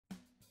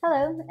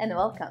Hello and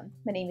welcome.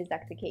 My name is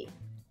Dr. Kate.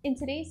 In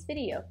today's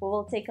video, we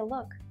will take a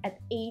look at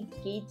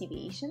 8 gait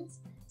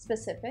deviations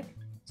specific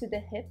to the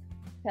hip,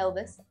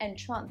 pelvis, and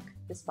trunk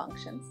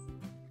dysfunctions.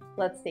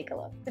 Let's take a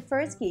look. The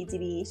first gait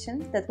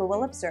deviation that we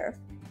will observe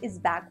is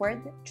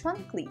backward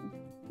trunk lean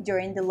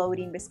during the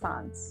loading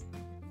response.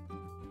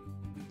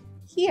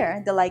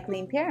 Here, the likely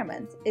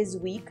impairment is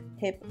weak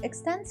hip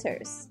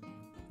extensors.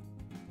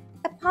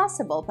 A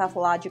possible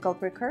pathological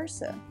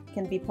precursor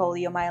can be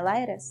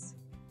poliomyelitis.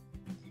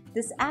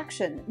 This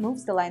action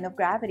moves the line of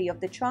gravity of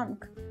the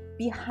trunk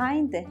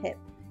behind the hip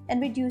and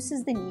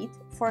reduces the need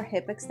for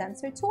hip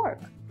extensor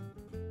torque.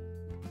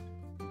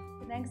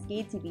 The next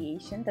gait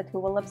deviation that we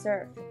will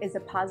observe is a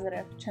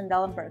positive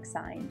Trendelenburg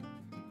sign.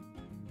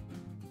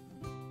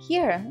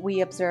 Here we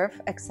observe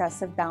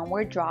excessive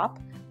downward drop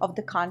of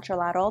the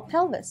contralateral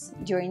pelvis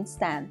during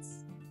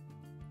stance.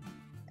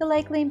 The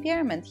likely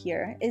impairment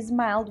here is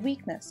mild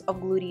weakness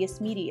of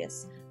gluteus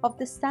medius of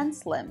the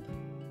stance limb.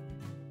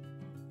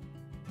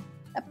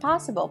 A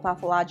possible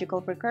pathological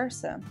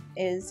precursor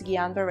is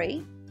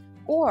Guillain-Barré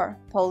or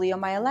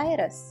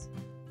poliomyelitis.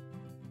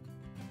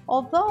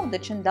 Although the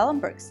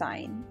Trendelenburg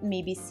sign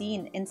may be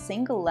seen in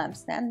single limb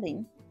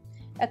standing,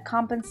 a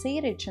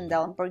compensated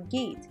Trendelenburg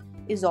gait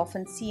is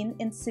often seen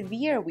in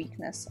severe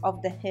weakness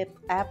of the hip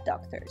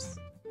abductors.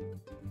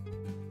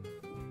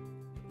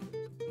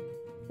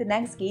 The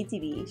next gait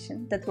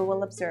deviation that we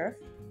will observe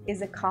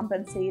is a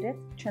compensated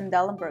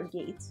Trendelenburg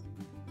gait,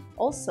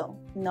 also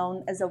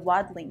known as a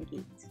waddling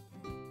gait.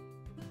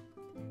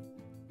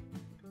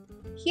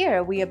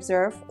 Here we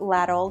observe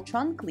lateral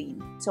trunk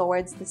lean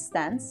towards the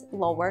stance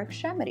lower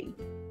extremity.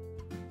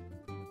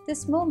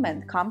 This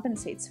movement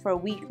compensates for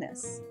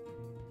weakness.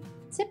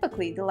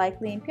 Typically, the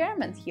likely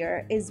impairment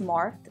here is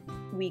marked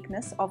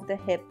weakness of the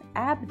hip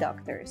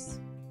abductors.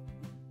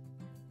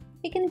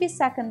 It can be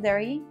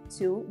secondary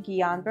to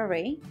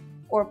Guillain-Barré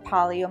or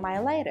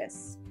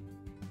poliomyelitis.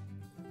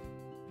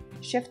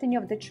 Shifting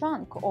of the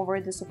trunk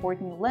over the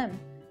supporting limb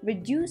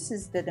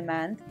reduces the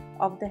demand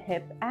of the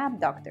hip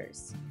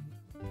abductors.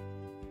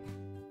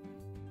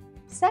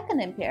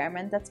 Second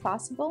impairment that's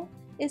possible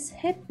is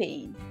hip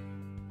pain,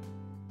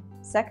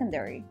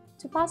 secondary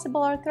to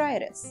possible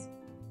arthritis.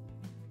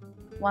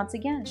 Once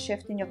again,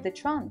 shifting of the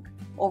trunk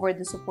over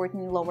the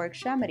supporting lower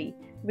extremity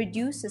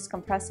reduces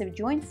compressive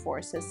joint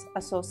forces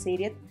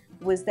associated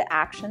with the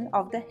action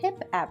of the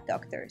hip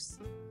abductors.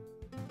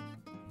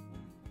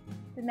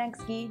 The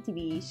next gait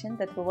deviation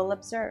that we will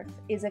observe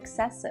is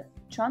excessive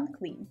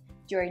trunk lean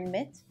during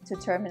mid to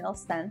terminal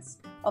stance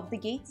of the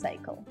gait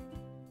cycle.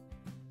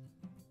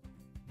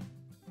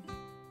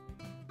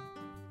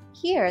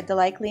 Here, the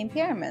likely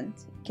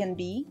impairment can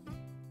be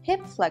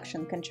hip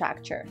flexion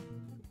contracture.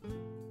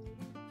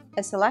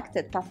 A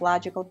selected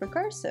pathological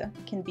precursor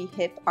can be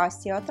hip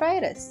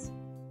osteoarthritis.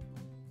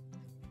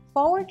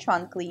 Forward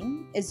trunk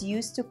lean is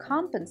used to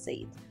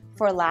compensate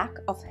for lack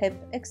of hip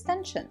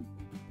extension.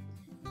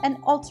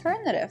 An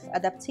alternative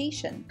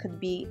adaptation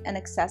could be an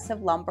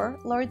excessive lumbar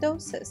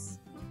lordosis.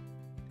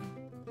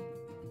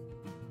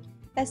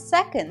 A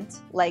second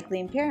likely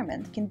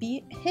impairment can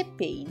be hip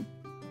pain,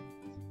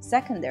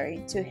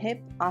 secondary to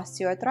hip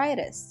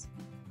osteoarthritis.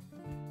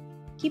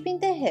 Keeping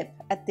the hip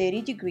at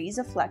 30 degrees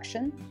of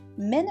flexion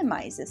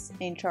minimizes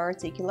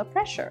intra-articular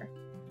pressure.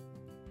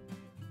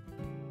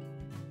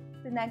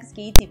 The next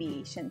gait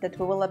deviation that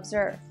we will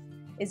observe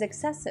is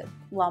excessive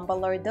lumbar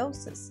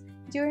lordosis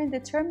during the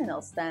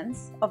terminal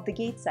stance of the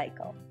gait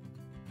cycle.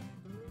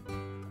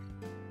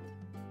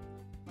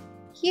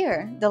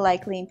 Here, the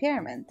likely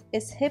impairment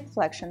is hip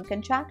flexion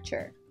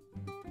contracture,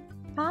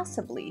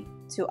 possibly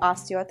to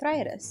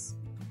osteoarthritis.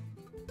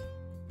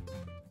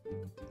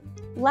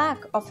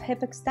 Lack of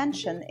hip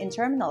extension in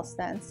terminal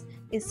stance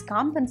is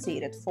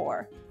compensated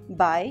for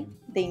by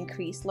the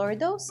increased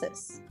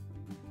lordosis.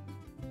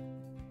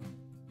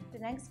 The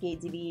next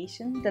gait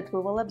deviation that we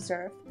will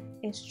observe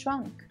is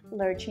trunk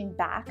lurching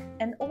back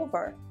and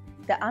over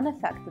the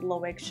unaffected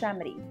lower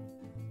extremity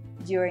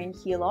during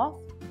heel-off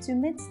to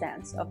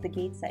mid-stance of the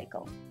gait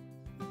cycle.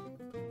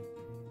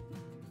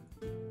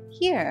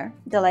 Here,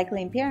 the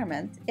likely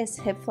impairment is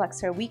hip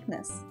flexor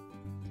weakness.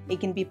 It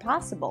can be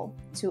possible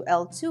to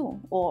L2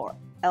 or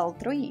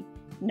L3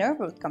 nerve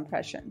root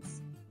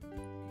compressions.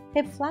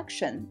 Hip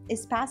flexion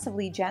is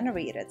passively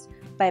generated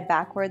by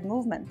backward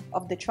movement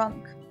of the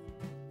trunk.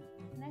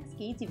 The next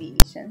gait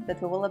deviation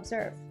that we will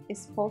observe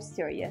is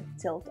posterior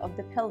tilt of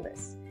the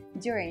pelvis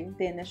during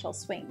the initial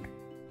swing.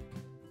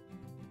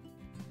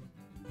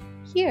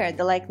 Here,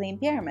 the likely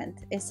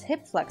impairment is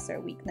hip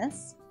flexor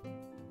weakness,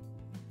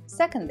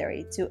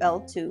 secondary to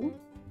L2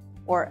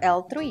 or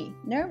L3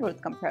 nerve root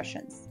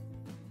compressions.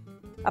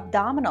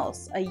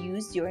 Abdominals are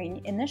used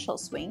during initial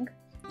swing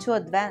to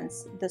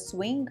advance the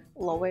swing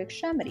lower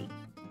extremity.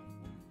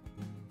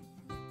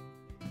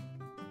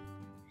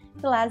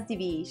 The last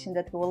deviation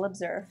that we will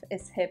observe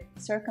is hip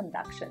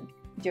circumduction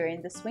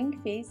during the swing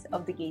phase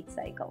of the gait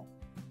cycle.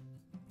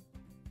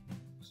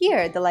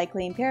 Here, the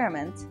likely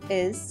impairment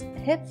is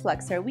hip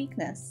flexor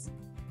weakness,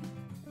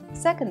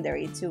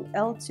 secondary to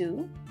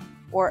L2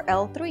 or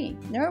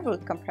L3, nerve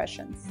root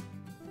compressions.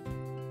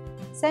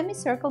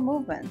 Semicircle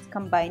movements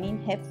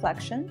combining hip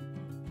flexion,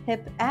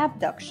 hip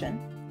abduction,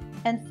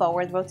 and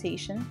forward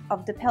rotation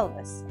of the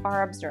pelvis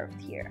are observed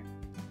here.